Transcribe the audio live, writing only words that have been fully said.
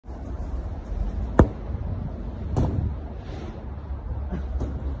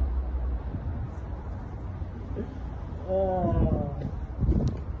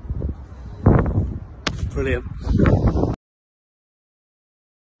Brilliant.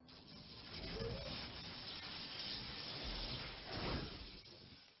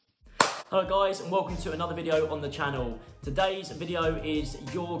 Hello guys, and welcome to another video on the channel. Today's video is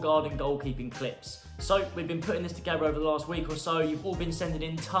your garden goalkeeping clips. So we've been putting this together over the last week or so. You've all been sending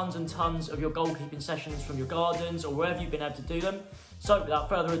in tons and tons of your goalkeeping sessions from your gardens or wherever you've been able to do them. So without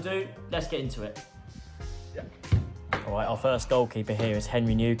further ado, let's get into it. Yeah. All right, our first goalkeeper here is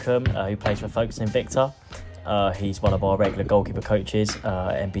Henry Newcomb, who plays for Folkestone Invicta. He's one of our regular goalkeeper coaches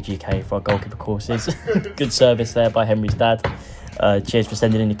at MBGK for our goalkeeper courses. Good service there by Henry's dad. Cheers for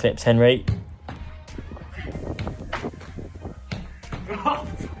sending in your clips, Henry.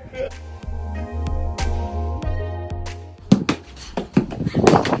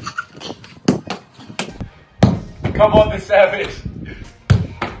 Come on, the service.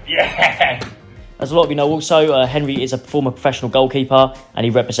 Yeah. As a lot of you know also, Henry is a former professional goalkeeper and he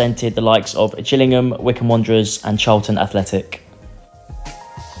represented the likes of Gillingham, Wycombe Wanderers and Charlton Athletic.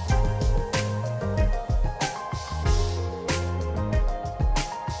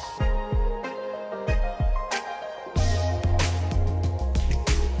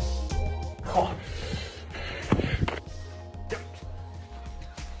 Oh.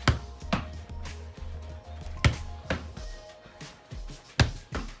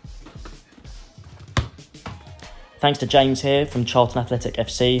 Thanks to James here from Charlton Athletic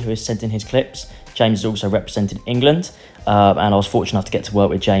FC, who has sent in his clips. James has also represented England, and I was fortunate enough to get to work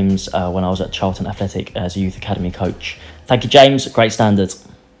with James when I was at Charlton Athletic as a youth academy coach. Thank you, James. Great standard.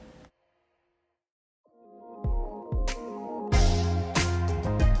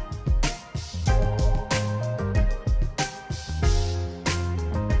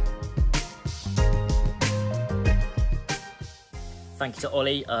 Thank you to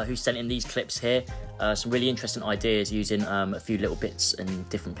Ollie, who sent in these clips here. Some really interesting ideas using a few little bits and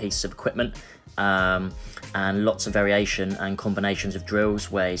different pieces of equipment, and lots of variation and combinations of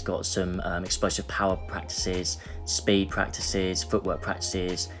drills where he's got some explosive power practices, speed practices, footwork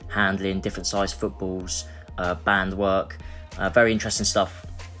practices, handling, different size footballs, band work. Very interesting stuff.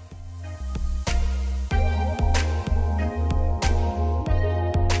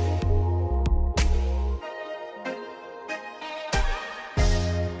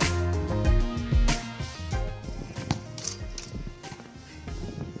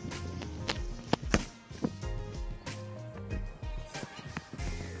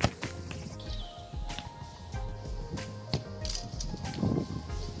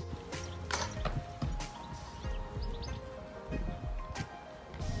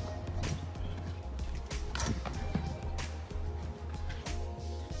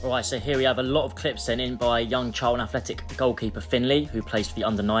 Alright, so here we have a lot of clips sent in by young Charlton Athletic goalkeeper Finley, who plays for the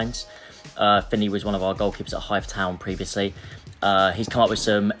under-9s. Finley was one of our goalkeepers at Hive Town previously. He's come up with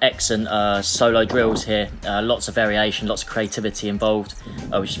some excellent solo drills here. Lots of variation, lots of creativity involved,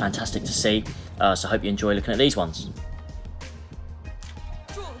 which is fantastic to see. So I hope you enjoy looking at these ones.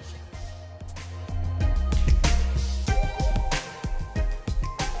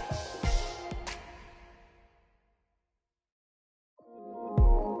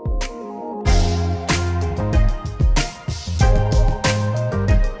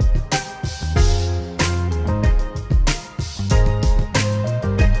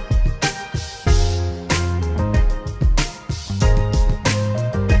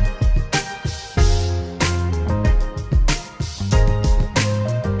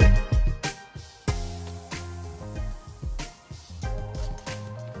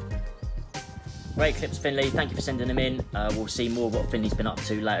 Great clips, Finley. Thank you for sending them in. We'll see more of what Finley's been up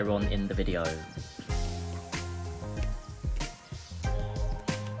to later on in the video. I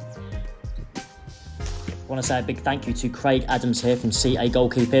want to say a big thank you to Craig Adams here from CA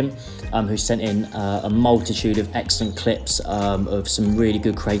Goalkeeping, who sent in a multitude of excellent clips of some really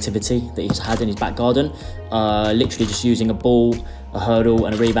good creativity that he's had in his back garden. Literally just using a ball, a hurdle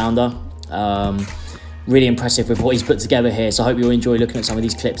and a rebounder. Really impressive with what he's put together here, so I hope you'll enjoy looking at some of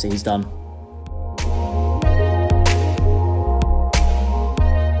these clips that he's done.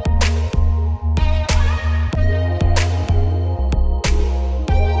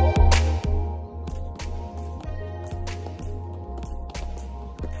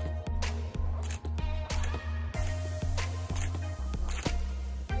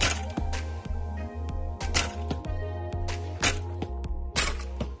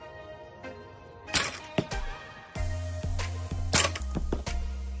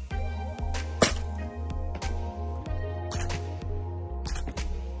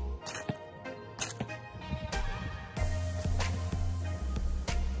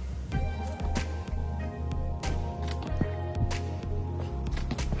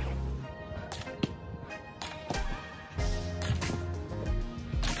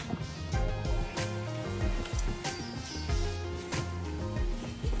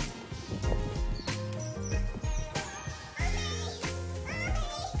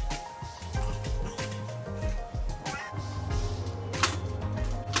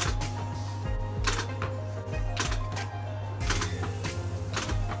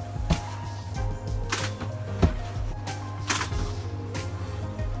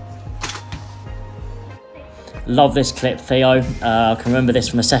 Love this clip, Theo. I can remember this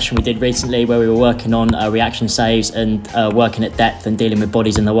from a session we did recently where we were working on reaction saves and working at depth and dealing with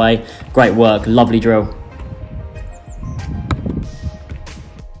bodies in the way. Great work, lovely drill.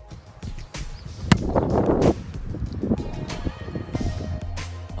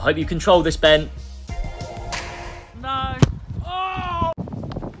 I hope you control this, Ben. No. Oh!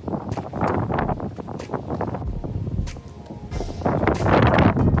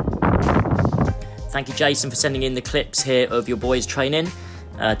 Thank you, Jason, for sending in the clips here of your boys training.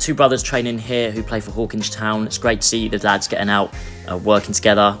 Two brothers training here who play for Hawkinge Town. It's great to see the lads getting out, working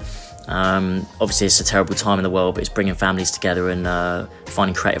together. Obviously, it's a terrible time in the world, but it's bringing families together and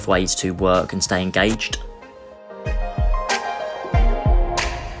finding creative ways to work and stay engaged.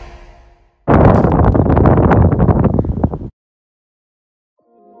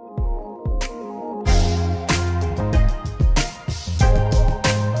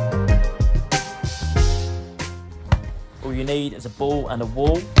 All you need is a ball and a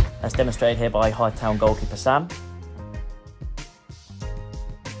wall, as demonstrated here by Hightown goalkeeper Sam.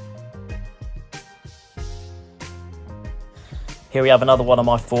 Here we have another one of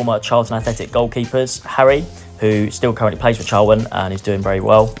my former Charlton Athletic goalkeepers, Harry, who still currently plays for Charlton and is doing very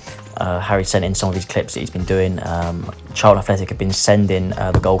well. Harry sent in some of his clips that he's been doing. Charlton Athletic have been sending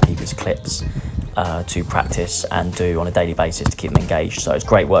the goalkeepers clips to practice and do on a daily basis to keep them engaged. So it's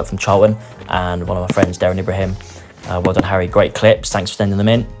great work from Charlton and one of my friends, Darren Ibrahim. Well done, Harry. Great clips. Thanks for sending them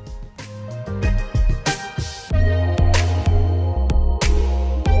in.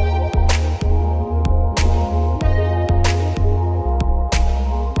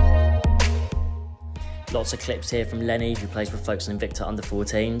 Lots of clips here from Lenny, who plays for Folkestone Invicta under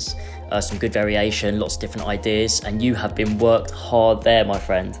 14s. Some good variation, lots of different ideas, and you have been worked hard there, my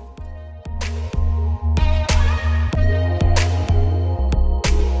friend.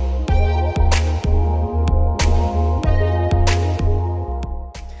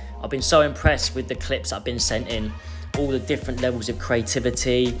 I've been so impressed with the clips I've been sent in. All the different levels of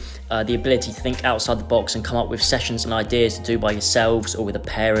creativity, the ability to think outside the box and come up with sessions and ideas to do by yourselves or with a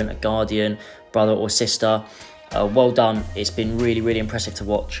parent, a guardian, brother or sister. Well done. It's been really, really impressive to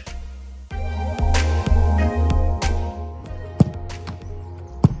watch.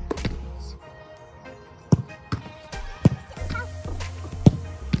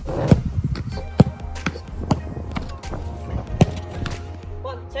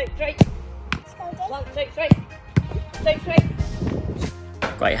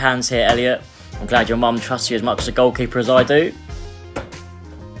 Great hands here, Elliot. I'm glad your mum trusts you as much as a goalkeeper as I do.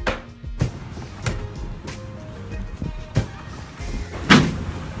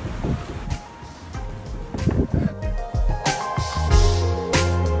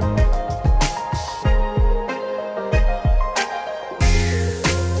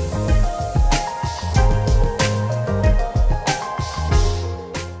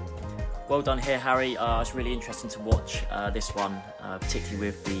 Well done here, Harry. It's really interesting to watch this one, particularly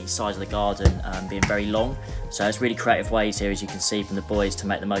with the size of the garden being very long. So it's really creative ways here, as you can see from the boys, to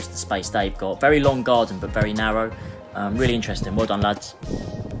make the most of the space they've got. Very long garden, but very narrow. Really interesting. Well done, lads.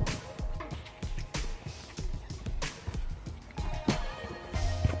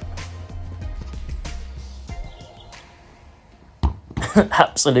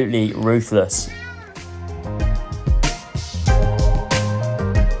 Absolutely ruthless.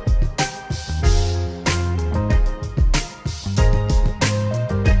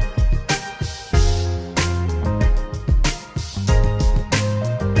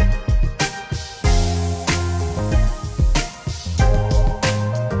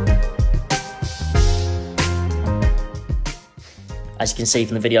 As you can see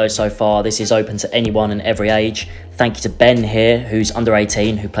from the video so far, this is open to anyone and every age. Thank you to Ben here, who's under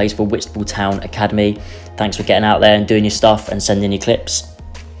 18, who plays for Whitstable Town Academy. Thanks for getting out there and doing your stuff and sending your clips.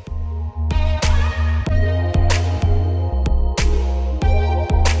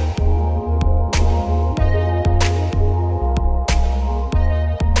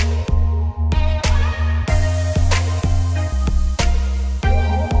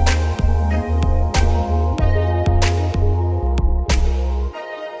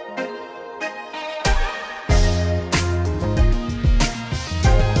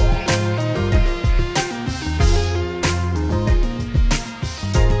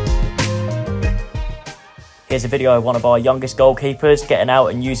 Here's a video of one of our youngest goalkeepers getting out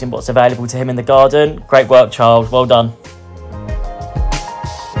and using what's available to him in the garden. Great work, Charles. Well done.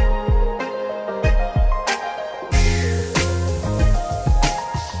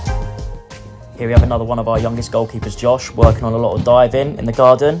 Here we have another one of our youngest goalkeepers, Josh, working on a lot of diving in the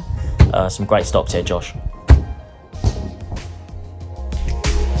garden. Some great stops here, Josh.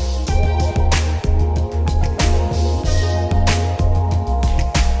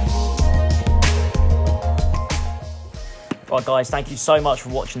 Right guys, thank you so much for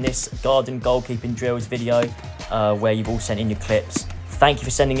watching this garden goalkeeping drills video where you've all sent in your clips. Thank you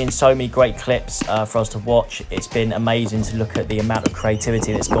for sending in so many great clips for us to watch. It's been amazing to look at the amount of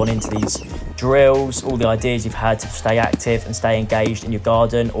creativity that's gone into these drills, all the ideas you've had to stay active and stay engaged in your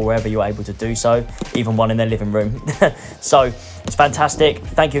garden or wherever you're able to do so, even one in their living room. So it's fantastic.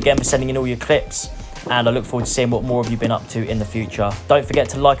 Thank you again for sending in all your clips, and I look forward to seeing what more of you've been up to in the future. Don't forget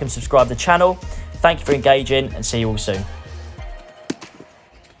to like and subscribe to the channel. Thank you for engaging, and see you all soon.